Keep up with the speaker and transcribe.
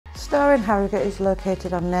store in Harrogate is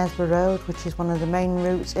located on Knaresborough Road, which is one of the main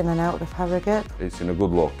routes in and out of Harrogate. It's in a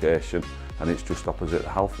good location and it's just opposite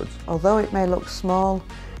Halfords. Although it may look small,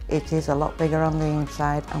 it is a lot bigger on the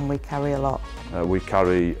inside and we carry a lot. We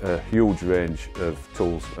carry a huge range of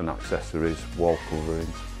tools and accessories, wall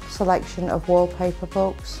coverings. Selection of wallpaper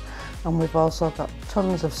books, and we've also got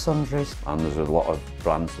tons of sundries. And there's a lot of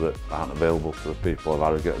brands that aren't available to the people of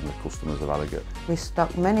Harrogate and the customers of Harrogate. We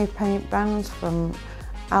stock many paint brands from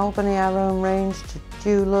Albany, our own range, to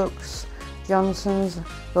Dulux, Johnson's,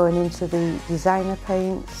 going into the designer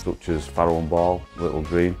paints. Such as Farrow and Ball, Little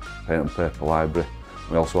Green, Paint and Paper Library.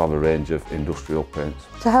 We also have a range of industrial paints.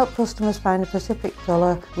 To help customers find a specific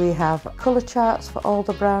colour, we have colour charts for all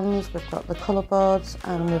the brands, we've got the colour boards,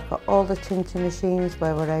 and we've got all the tinting machines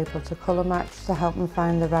where we're able to colour match to help them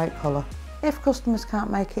find the right colour. If customers can't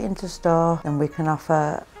make it into store, then we can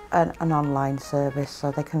offer an online service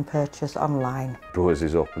so they can purchase online. Brewers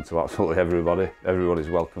is open to absolutely everybody. Everybody's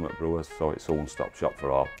welcome at Brewers, so it's a one-stop shop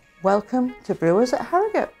for all. Welcome to Brewers at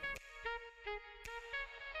Harrogate.